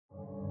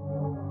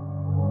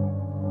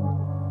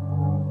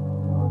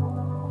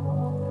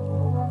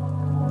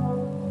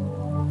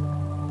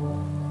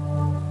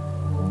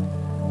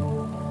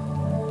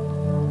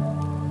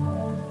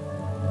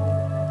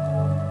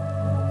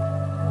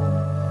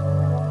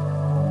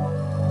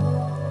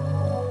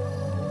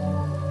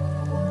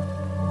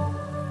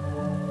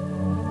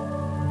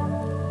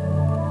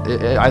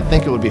I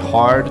think it would be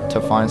hard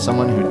to find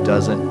someone who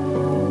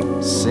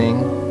doesn't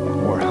sing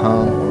or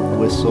hum or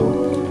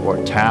whistle or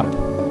tap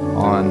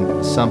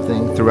on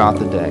something throughout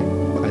the day.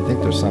 I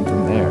think there's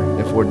something there.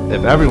 If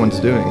everyone's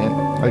doing it,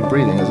 like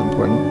breathing is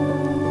important,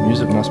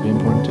 music must be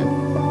important too.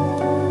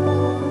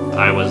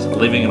 I was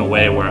living in a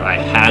way where I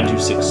had to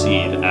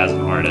succeed as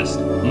an artist.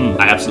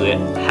 I absolutely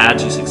had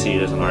to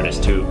succeed as an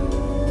artist to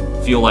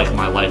feel like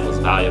my life was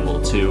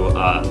valuable,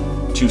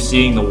 to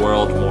seeing the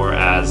world more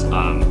as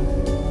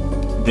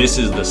this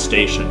is the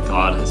station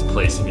God has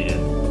placed me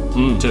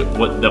in, to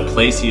what the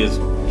place He's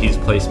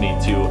placed me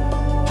to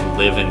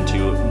live and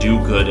to do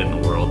good in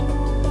the world.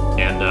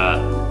 And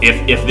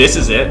if this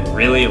is it,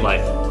 really,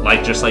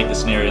 like just like the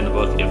scenario in the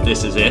book, if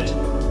this is it,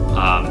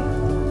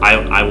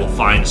 I will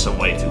find some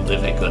way to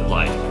live a good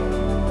life.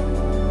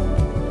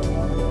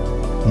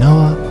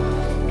 Noah,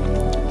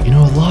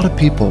 a lot of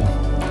people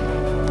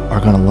are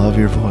going to love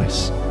your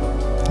voice,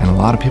 and a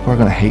lot of people are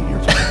going to hate your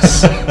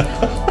voice.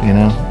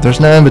 There's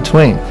no in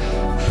between,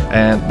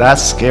 and that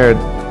scared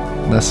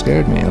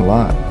me a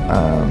lot.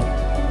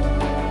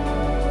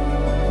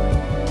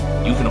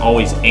 You can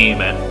always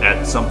aim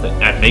at something,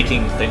 at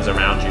making things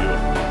around you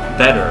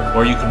better,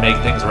 or you can make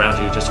things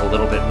around you just a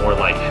little bit more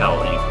like hell.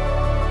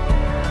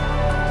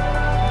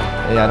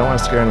 I don't want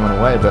to scare anyone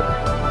away, but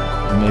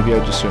maybe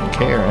I just shouldn't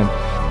care.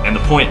 And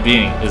the point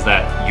being is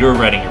that you're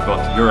writing your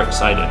book, you're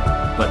excited,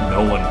 but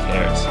no one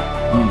cares.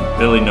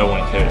 Really, no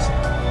one cares.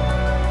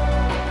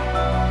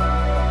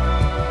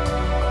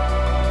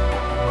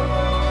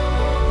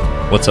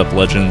 What's up,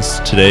 legends?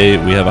 Today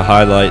we have a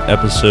highlight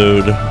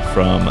episode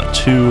from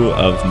two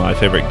of my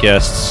favorite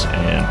guests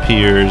and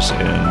peers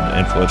and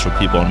influential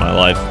people in my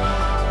life.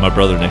 My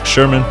brother Nick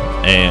Sherman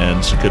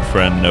and good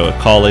friend Noah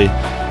Colley.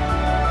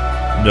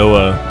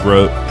 Noah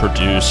wrote,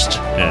 produced,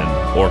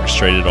 and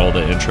orchestrated all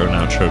the intro and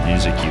outro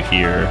music you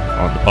hear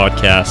on the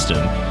podcast,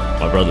 and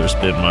my brother's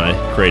been my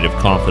creative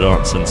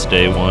confidant since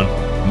day one.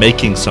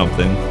 Making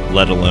something,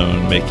 let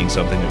alone making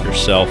something of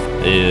yourself,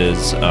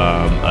 is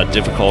a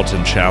difficult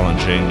and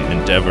challenging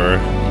endeavor,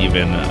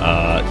 even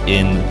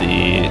in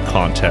the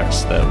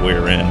context that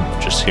we're in,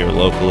 just here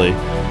locally.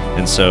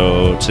 And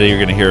so today you're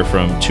going to hear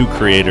from two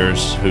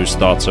creators whose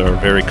thoughts are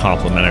very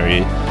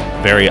complementary,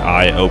 very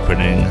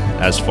eye-opening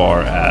as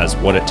far as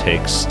what it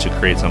takes to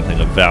create something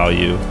of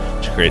value,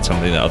 to create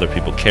something that other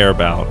people care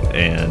about,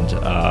 and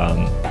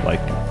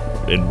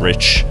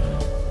enrich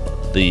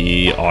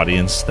the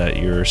audience that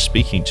you're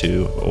speaking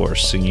to or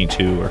singing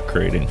to or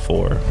creating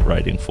for,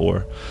 writing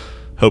for.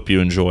 Hope you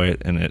enjoy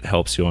it and it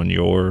helps you on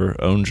your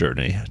own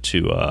journey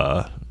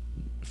to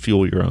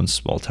fuel your own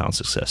small town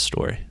success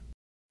story.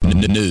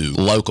 New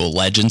Local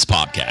Legends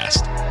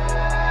Podcast.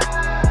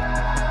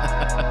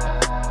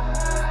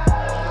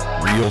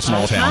 Real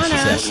small town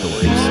success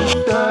stories.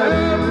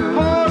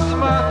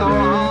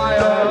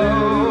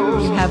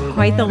 You have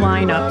quite the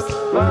lineups.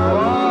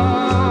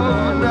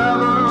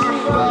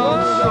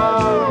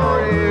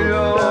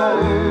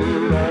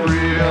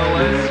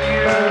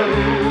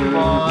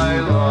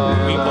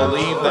 We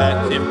believe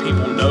that if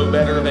people know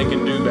better, they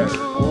can do better.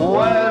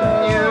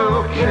 When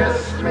you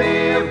kissed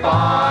me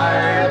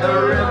by the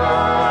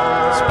river.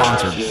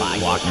 Sponsored by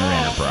Glockner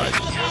Enterprises.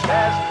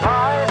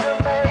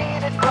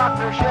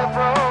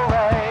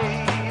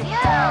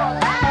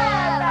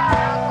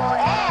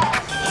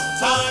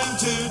 Time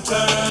to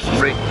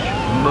turn. Rich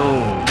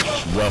Moon.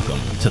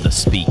 Welcome to the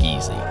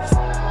Speakeasy.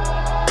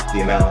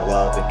 The amount of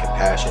love and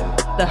compassion.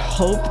 The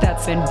hope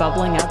that's been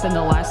bubbling up in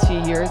the last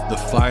few years. The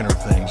finer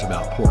things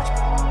about Portsmouth.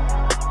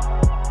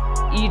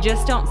 You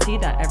just don't see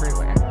that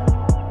everywhere.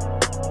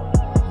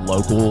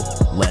 Local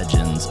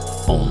legends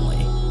only.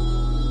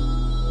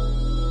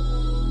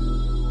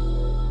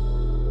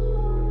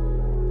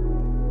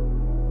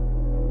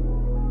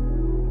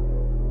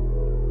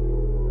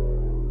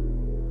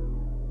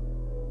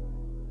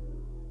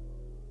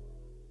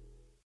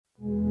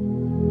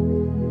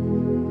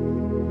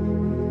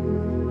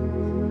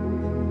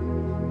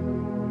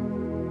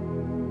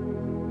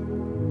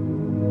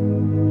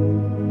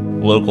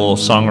 Local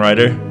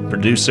songwriter,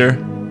 producer,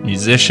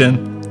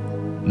 musician,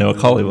 Noah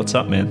Colley. What's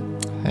up, man?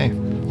 Hey.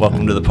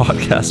 Welcome to the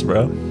podcast,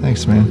 bro.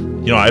 Thanks,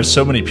 man. I have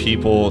so many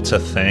people to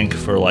thank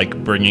for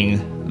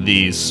bringing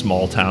these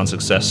small town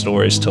success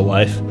stories to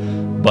life.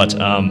 But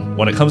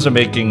when it comes to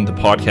making the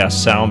podcast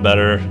sound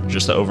better,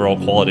 just the overall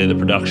quality of the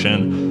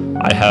production,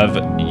 I have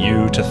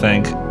you to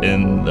thank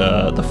in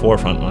the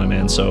forefront, my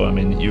man. So,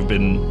 you've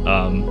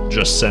been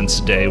just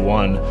since day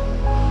one,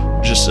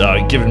 just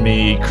giving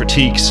me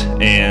critiques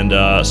and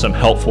some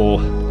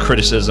helpful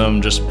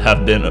criticism, just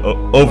have been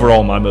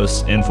overall my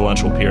most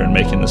influential peer in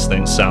making this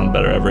thing sound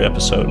better every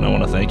episode, and I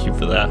want to thank you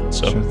for that.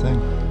 So, sure thing.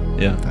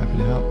 Yeah. Happy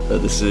to help.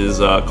 This is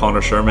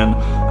Connor Sherman.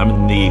 I'm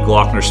in the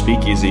Glockner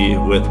Speakeasy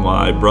with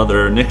my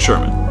brother Nick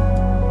Sherman.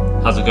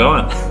 How's it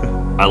going?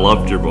 I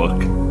loved your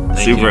book.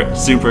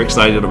 Super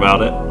excited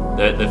about it.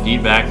 The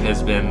feedback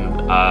has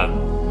been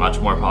much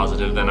more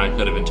positive than I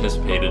could have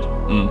anticipated.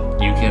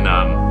 You can,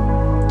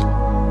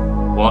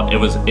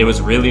 it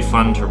was really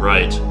fun to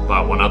write,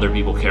 but when other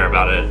people care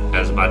about it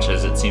as much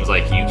as it seems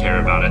like you care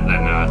about it,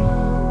 then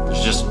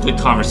there's just good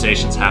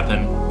conversations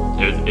happen.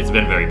 It's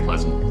been very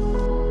pleasant.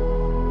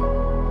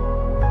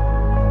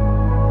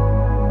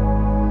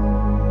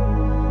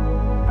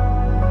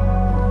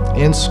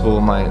 In school,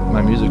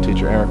 my music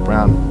teacher, Eric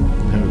Brown,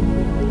 who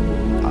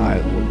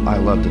I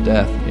love to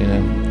death, you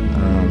know,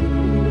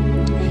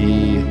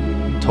 he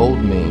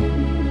told me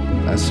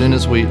as soon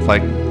as we,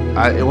 like,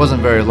 it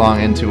wasn't very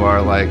long into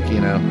our, like, you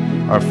know,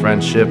 our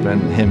friendship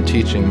and him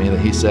teaching me, that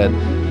he said,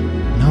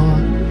 Noah,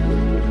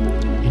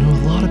 you know,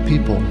 a lot of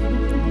people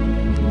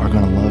are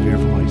going to love your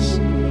voice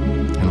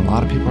and a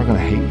lot of people are going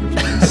to hate your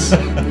voice.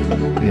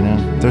 You know,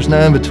 there's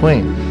no in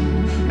between.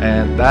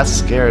 And that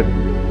scared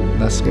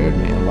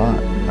me a lot.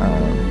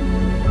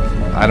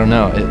 I don't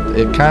know,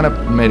 it kind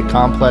of made a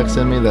complex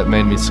in me that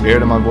made me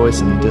scared of my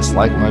voice and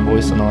dislike my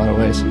voice in a lot of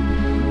ways.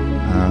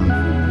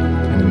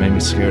 And it made me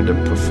scared to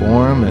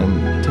perform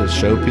and to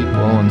show people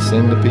and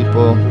sing to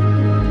people.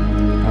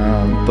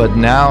 But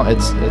now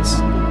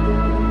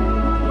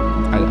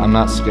I'm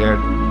not scared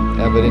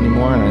of it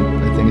anymore,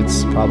 and I think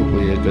it's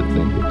probably a good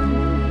thing.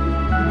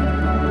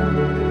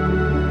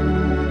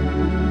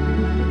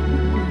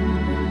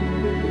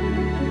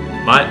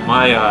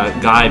 My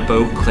guy,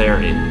 Bo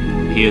Clary,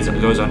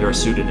 goes under a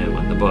pseudonym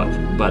in the book,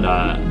 but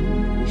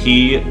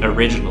he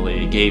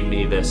originally gave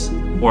me this,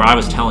 or I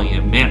was telling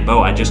him, man,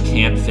 Bo, I just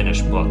can't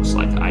finish books.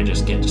 Like, I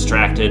just get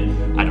distracted.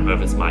 I don't know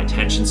if it's my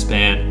attention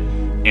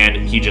span. And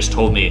he just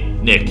told me,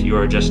 Nick, you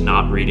are just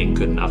not reading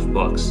good enough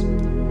books.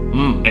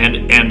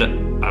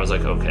 And I was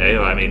like, okay,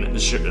 I mean,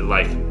 sure,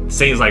 like,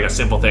 seems like a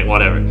simple thing,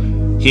 whatever.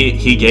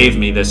 He gave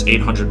me this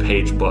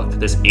 800-page book,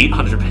 this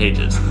 800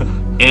 pages.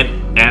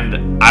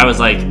 And I was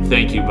like,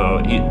 thank you, Bo.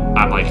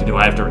 I'm like, do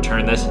I have to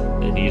return this?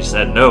 And he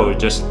said, no,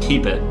 just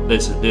keep it.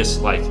 This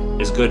like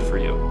is good for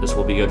you. This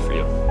will be good for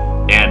you.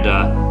 And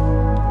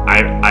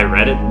I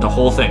read it, the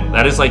whole thing.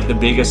 That is like the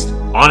biggest,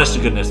 honest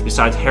to goodness,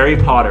 besides Harry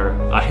Potter,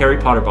 a Harry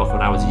Potter book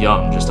when I was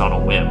young, just on a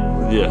whim.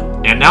 Yeah.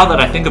 And now that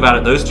I think about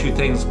it, those two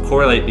things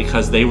correlate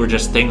because they were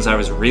just things I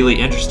was really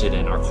interested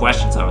in or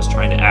questions I was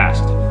trying to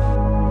ask.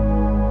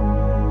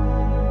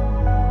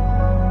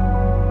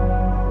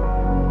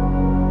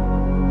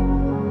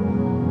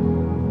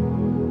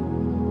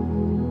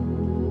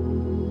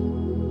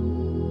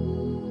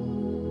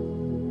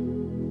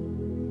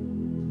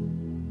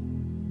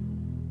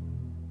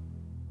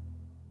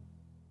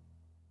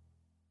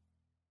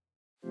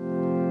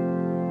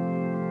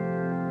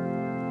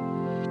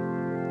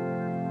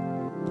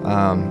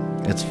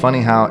 It's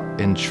funny how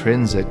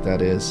intrinsic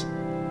that is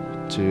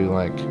to,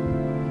 like,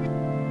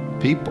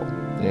 people,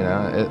 you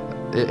know.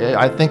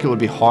 I think it would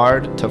be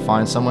hard to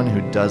find someone who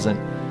doesn't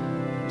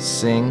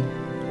sing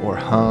or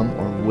hum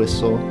or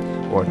whistle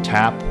or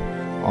tap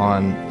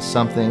on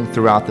something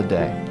throughout the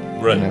day.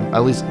 Right. You know?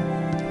 At least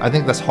I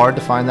think that's hard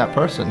to find that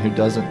person who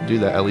doesn't do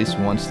that at least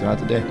once throughout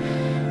the day.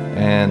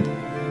 And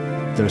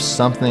there's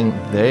something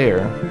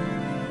there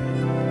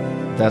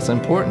that's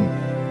important,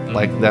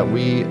 like that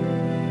we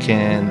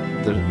can,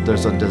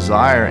 there's a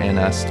desire in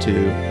us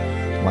to,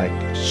 like,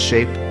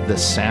 shape the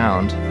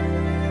sound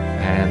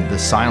and the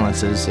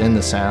silences in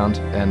the sound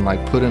and,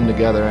 like, put them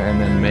together and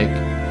then make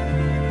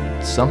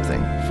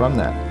something from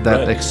that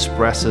right.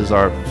 expresses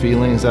our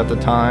feelings at the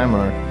time,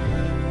 or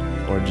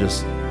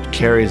just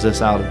carries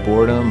us out of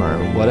boredom or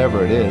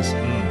whatever it is.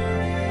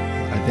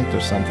 I think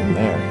there's something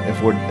there.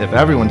 If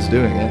everyone's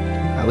doing it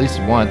at least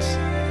once,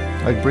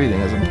 like breathing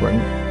is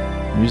important,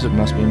 music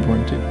must be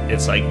important too.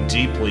 It's like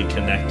deeply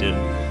connected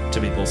to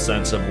people's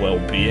sense of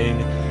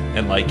well-being,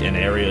 and like in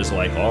areas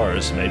like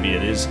ours, maybe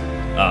it is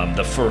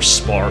the first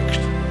spark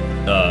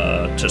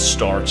to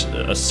start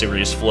a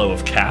serious flow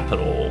of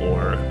capital,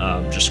 or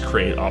just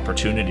create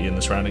opportunity in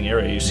the surrounding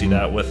area. You see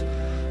that with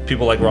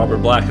people like Robert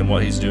Black and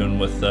what he's doing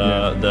with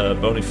the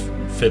Boney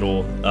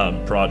Fiddle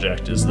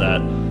project, is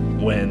that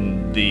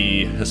when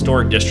the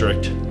historic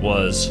district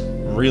was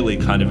really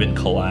kind of in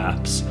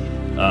collapse,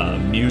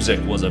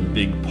 music was a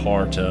big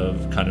part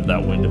of kind of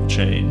that wind of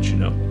change, you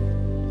know.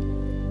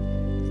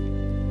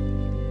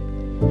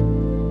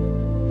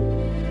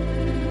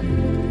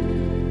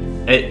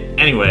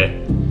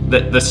 Anyway,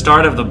 the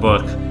start of the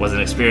book was an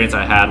experience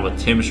I had with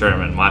Tim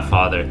Sherman, my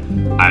father.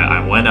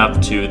 I went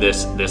up to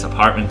this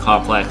apartment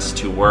complex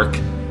to work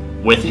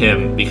with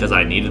him because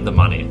I needed the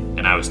money,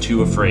 and I was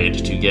too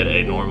afraid to get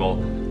a normal,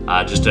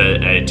 just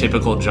a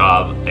typical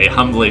job, a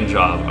humbling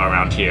job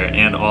around here,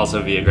 and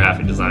also be a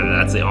graphic designer.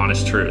 That's the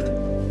honest truth.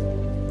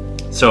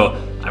 So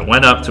I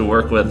went up to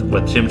work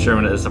with Tim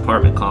Sherman at this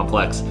apartment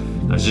complex.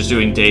 I was just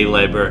doing day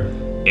labor,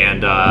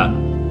 and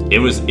it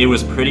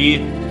was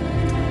pretty.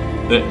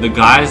 The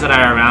guys that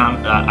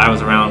I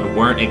was around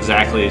weren't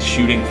exactly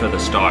shooting for the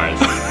stars.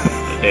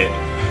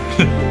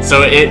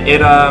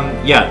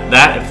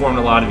 That informed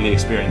a lot of the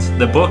experience.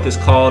 The book is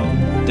called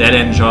Dead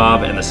End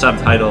Job, and the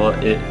subtitle,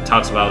 it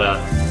talks about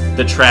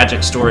the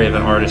tragic story of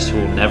an artist who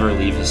will never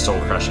leave his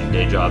soul-crushing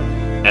day job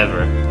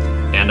ever.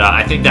 And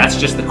I think that's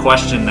just the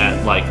question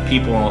that, like,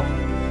 people,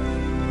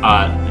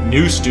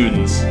 new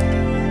students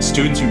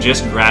students who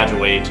just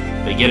graduate,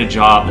 they get a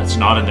job that's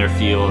not in their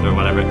field or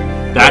whatever.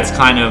 That's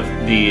kind of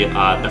the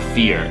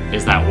fear,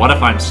 is that what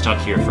if I'm stuck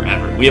here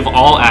forever? We have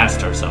all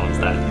asked ourselves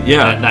that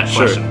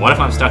question. What if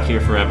I'm stuck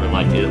here forever?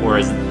 Like, or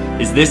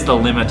is this the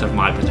limit of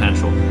my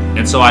potential?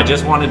 And so I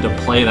just wanted to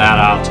play that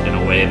out in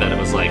a way that it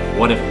was like,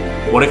 what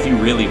if you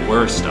really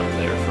were stuck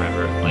there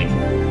forever, like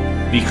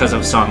because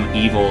of some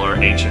evil or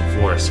ancient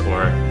force,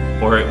 or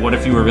what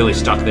if you were really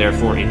stuck there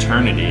for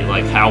eternity?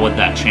 Like, how would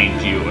that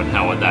change you, and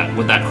how would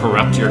that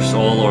corrupt your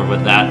soul, or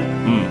would that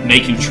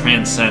make you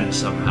transcend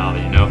somehow?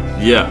 You know?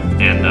 Yeah.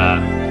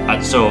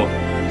 And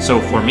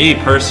so for me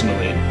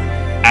personally,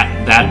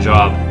 that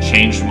job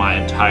changed my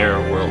entire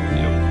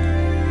worldview.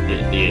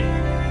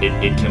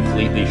 It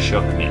completely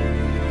shook me.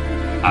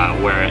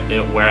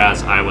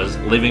 Whereas I was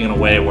living in a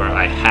way where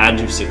I had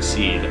to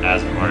succeed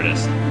as an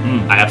artist.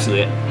 I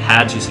absolutely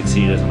had to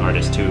succeed as an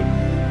artist to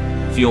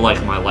feel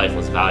like my life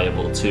was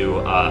valuable,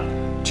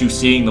 to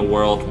seeing the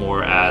world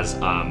more as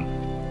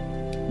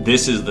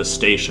this is the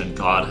station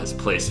God has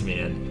placed me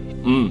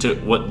in, to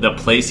what the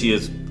place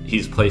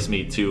He's placed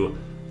me to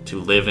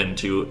live in,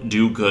 to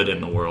do good in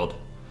the world.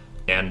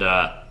 And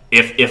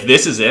if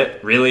this is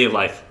it, really,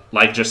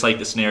 like just like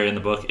the scenario in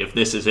the book, if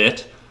this is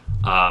it,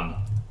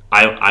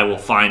 I will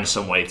find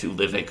some way to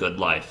live a good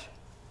life,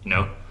 you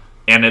know?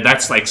 And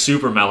that's like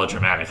super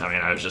melodramatic. I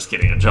mean, I was just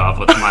getting a job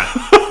with my,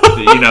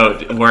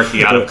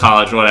 working out of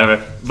college,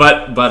 whatever.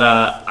 But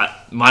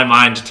my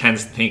mind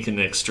tends to think in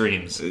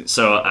extremes.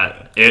 So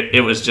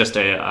it was just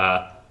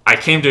I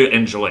came to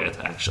enjoy it,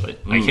 actually.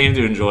 I came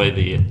to enjoy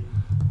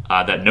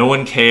that no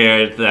one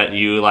cared that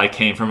you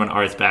came from an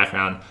arts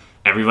background.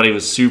 Everybody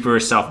was super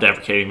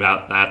self-deprecating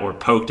about that, or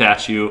poked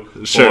at you,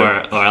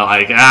 or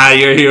like,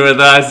 you're here with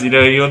us,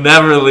 you'll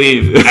never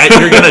leave, you're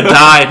gonna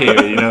die here,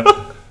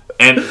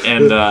 and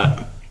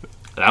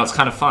that was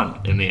kind of fun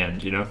in the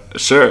end,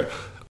 Sure.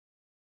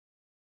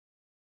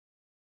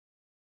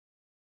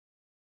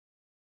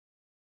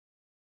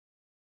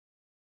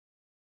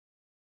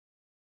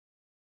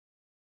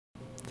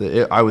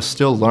 I was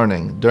still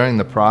learning during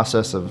the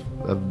process of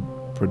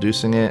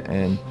producing it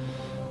and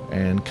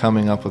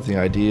coming up with the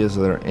ideas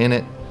that are in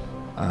it.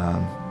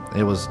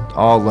 It was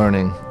all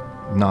learning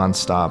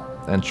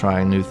nonstop and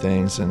trying new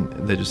things, and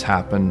they just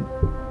happened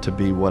to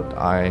be what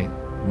I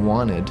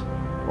wanted,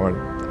 or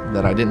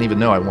that I didn't even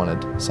know I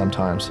wanted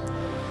sometimes.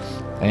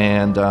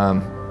 And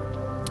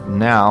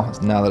now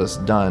that it's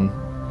done,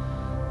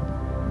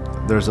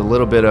 there's a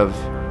little bit of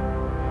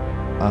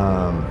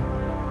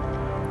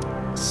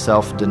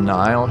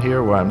self-denial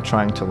here, where I'm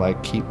trying to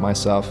keep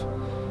myself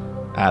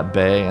at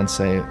bay and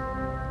say,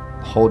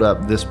 hold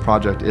up, this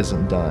project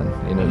isn't done.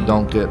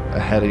 Don't get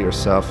ahead of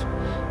yourself,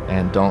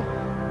 and don't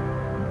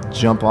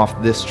jump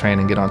off this train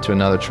and get onto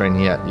another train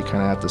yet. You kind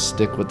of have to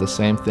stick with the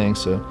same thing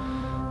so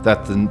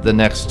that the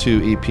next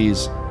two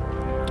EPs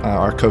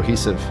are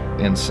cohesive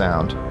in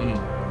sound.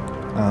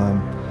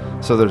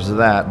 So there's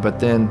that. But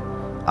then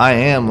I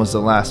Am was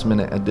the last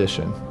minute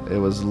addition. It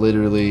was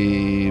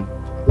literally,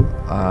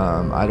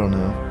 I don't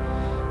know,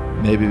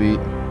 maybe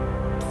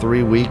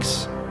 3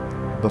 weeks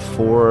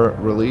before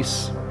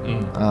release.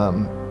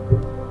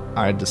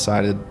 I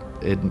decided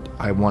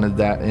I wanted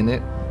that in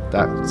it,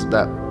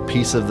 that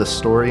piece of the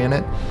story in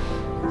it.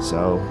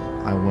 So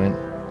I went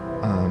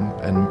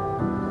and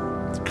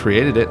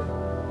created it,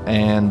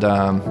 and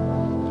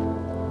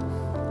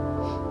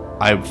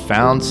I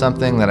found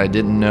something that I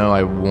didn't know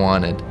I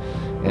wanted,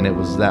 and it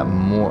was that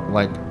more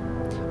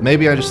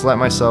maybe I just let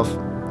myself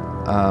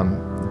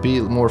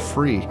be more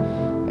free,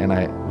 and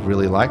I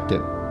really liked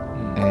it,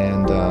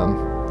 and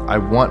I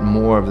want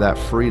more of that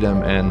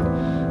freedom and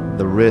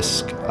the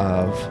risk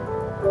of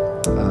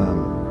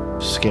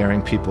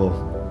scaring people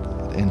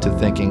into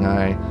thinking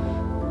I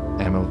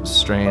am a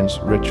strange,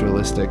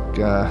 ritualistic,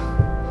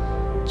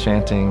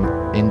 chanting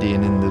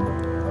Indian in the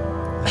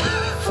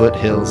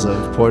foothills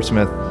of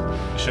Portsmouth.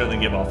 You certainly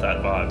give off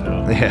that vibe,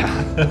 no? Yeah.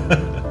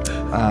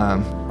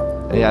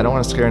 I don't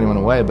want to scare anyone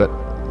away, but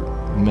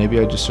maybe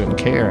I just shouldn't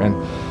care. And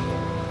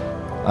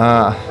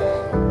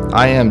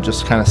I Am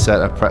just kind of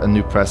set a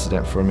new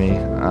precedent for me,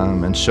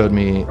 and showed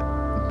me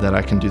that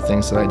I can do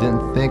things that I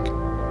didn't think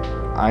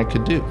I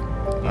could do.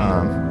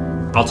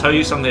 I'll tell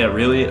you something that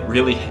really,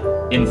 really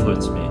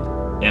influenced me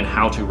in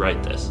how to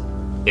write this.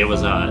 It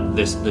was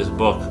this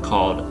book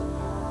called,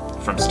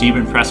 from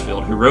Steven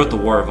Pressfield, who wrote The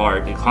War of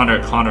Art. And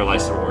Connor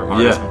likes The War of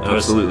Art. Yeah,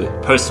 absolutely.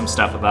 Post some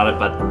stuff about it,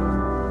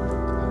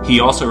 but he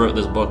also wrote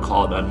this book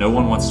called No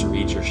One Wants to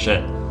Read Your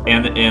Shit.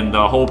 And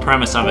the whole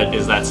premise of it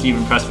is that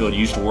Steven Pressfield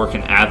used to work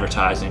in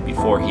advertising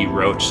before he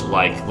wrote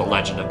The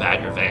Legend of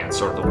Bagger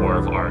Vance or The War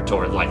of Art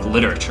or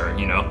literature,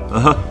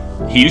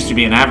 He used to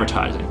be in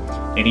advertising,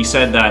 and he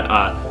said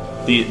that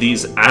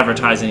these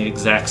advertising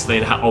execs,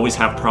 they'd always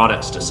have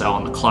products to sell,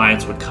 and the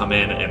clients would come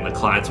in and the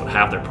clients would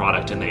have their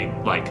product, and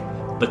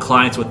the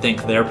clients would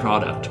think their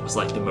product was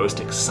the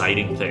most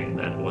exciting thing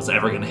that was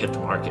ever going to hit the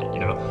market,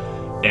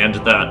 And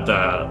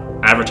the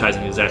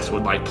advertising execs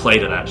would play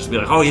to that, just be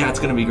like, oh yeah, it's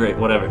going to be great,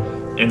 whatever.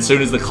 as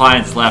soon as the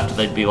clients left,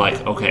 they'd be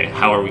like, okay,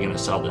 how are we going to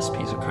sell this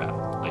piece of crap?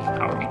 Like,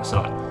 how are we going to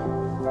sell it?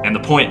 And the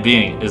point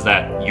being is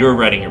that you're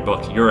writing your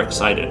book, you're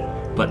excited,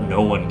 but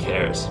no one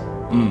cares.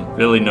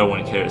 Really, no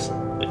one cares.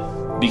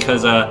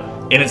 Because,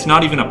 and it's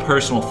not even a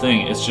personal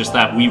thing, it's just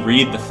that we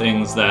read the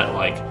things that,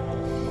 like,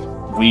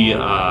 we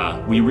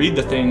read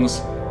the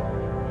things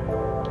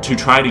to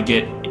try to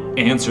get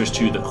answers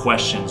to the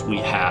questions we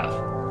have,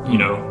 you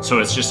know? So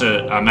it's just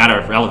a matter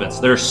of relevance.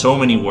 There are so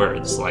many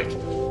words, like,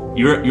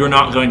 you're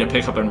not going to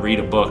pick up and read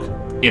a book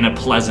in a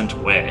pleasant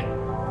way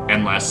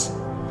unless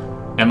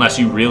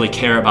you really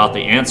care about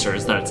the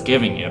answers that it's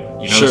giving you,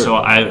 you know? Sure. So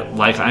I'm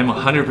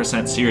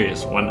 100%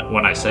 serious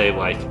when I say,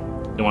 like,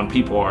 when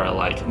people are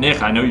like,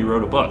 Nick, I know you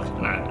wrote a book,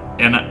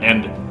 and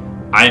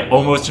I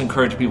almost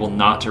encourage people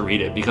not to read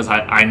it, because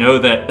I know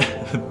that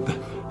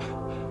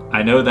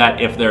I know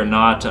that if they're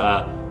not,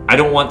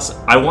 I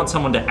want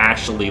someone to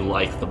actually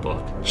like the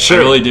book. Sure.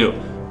 I really do.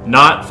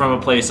 Not from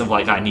a place of,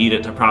 like, I need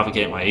it to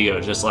propagate my ego,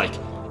 just like,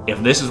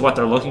 if this is what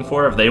they're looking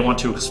for, if they want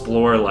to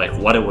explore, like,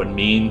 what it would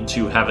mean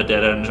to have a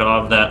dead-end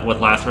job that would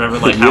last forever,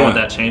 like, how would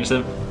that change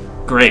them?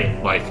 Great.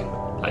 Like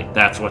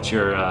that's what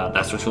you're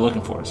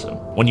looking for. So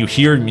when you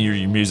hear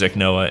your music,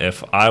 Noah,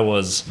 if I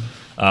was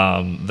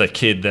the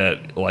kid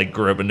that, like,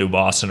 grew up in New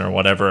Boston or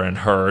whatever and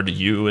heard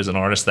you as an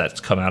artist that's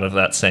come out of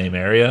that same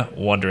area,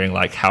 wondering,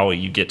 like, how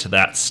you get to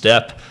that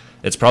step,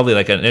 it's probably,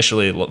 like,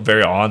 initially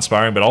very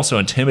awe-inspiring, but also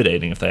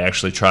intimidating if they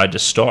actually tried to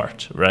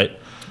start, right?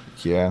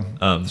 Yeah,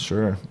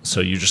 sure.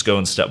 So you just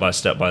going step by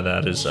step by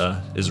that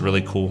is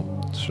really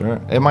cool.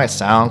 Sure. It might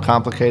sound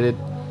complicated,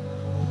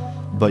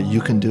 but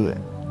you can do it.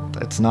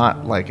 It's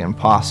not, like,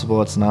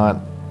 impossible. It's not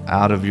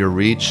out of your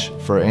reach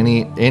for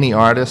any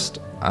artist.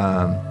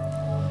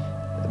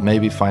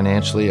 Maybe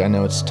financially, I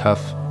know it's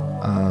tough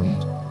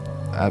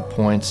at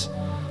points,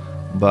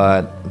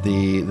 but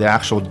the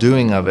actual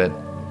doing of it,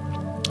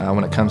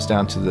 when it comes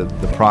down to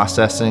the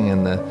processing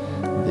and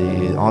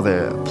all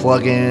the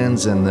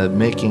plugins and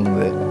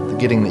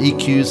getting the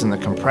EQs and the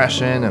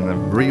compression and the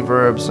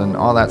reverbs and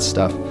all that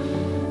stuff,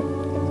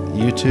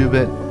 YouTube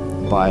it,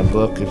 buy a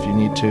book if you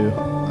need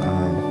to.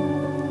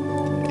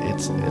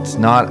 It's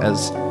not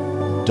as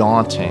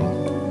daunting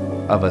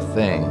of a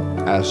thing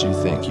as you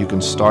think. You can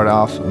start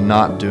off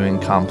not doing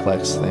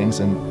complex things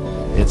and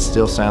it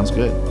still sounds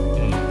good.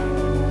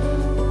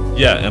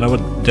 Yeah, and I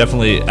would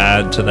definitely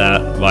add to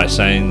that by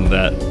saying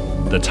that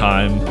the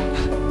time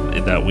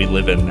that we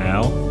live in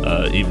now,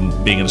 even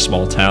being in a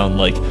small town,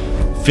 like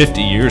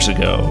 50 years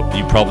ago,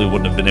 you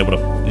wouldn't have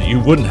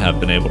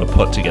been able to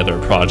put together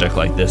a project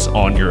like this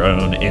on your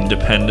own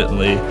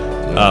independently.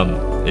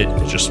 It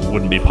just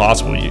wouldn't be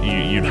possible.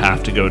 You'd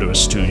have to go to a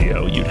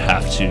studio. You'd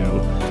have to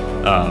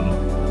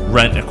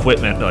rent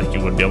equipment. Like, you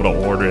wouldn't be able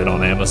to order it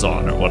on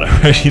Amazon or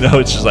whatever. You know,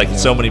 it's just like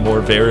so many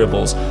more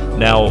variables.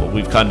 Now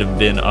we've kind of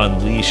been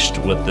unleashed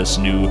with this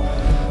new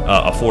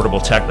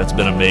affordable tech that's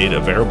been made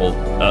available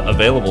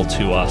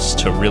to us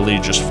to really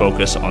just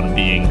focus on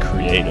being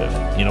creative.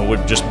 You know,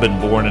 we've just been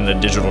born in a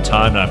digital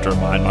time, and I have to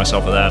remind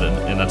myself of that,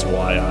 and that's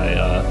why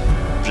I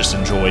just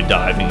enjoy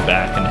diving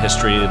back in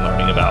history and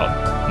learning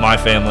about my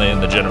family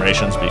and the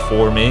generations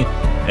before me,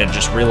 and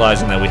just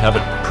realizing that we have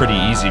it pretty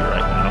easy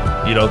right now.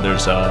 You know,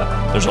 there's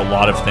a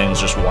lot of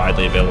things just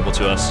widely available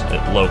to us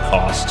at low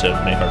cost to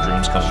make our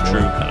dreams come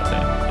true, kind of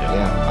thing.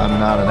 Yeah, I'm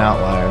not an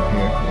outlier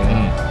here.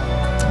 Yeah.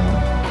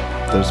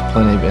 There's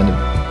plenty of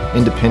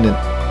independent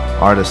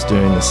artists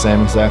doing the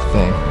same exact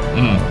thing.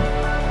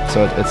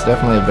 So it's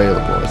definitely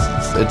available.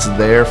 It's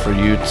there for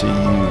you to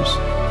use.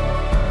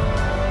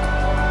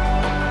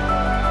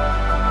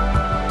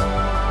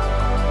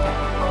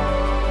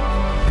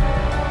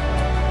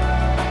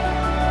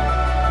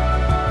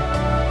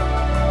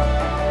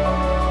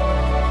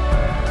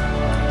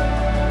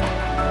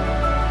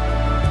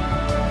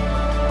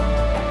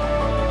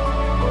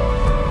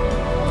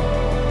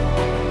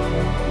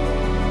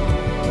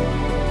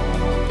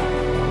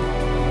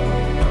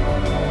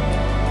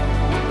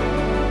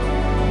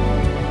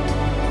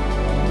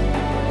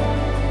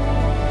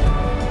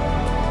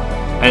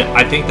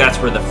 I think that's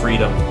where the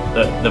freedom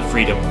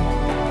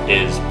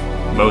is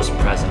most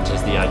present,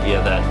 is the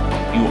idea that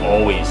you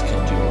always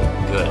can do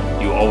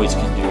good. You always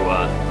can do.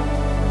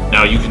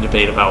 Now you can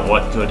debate about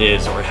what good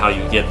is or how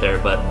you get there,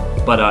 but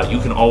you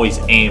can always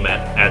aim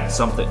at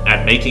something,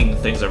 at making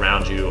things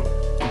around you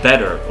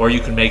better, or you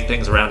can make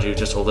things around you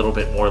just a little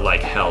bit more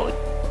like hell.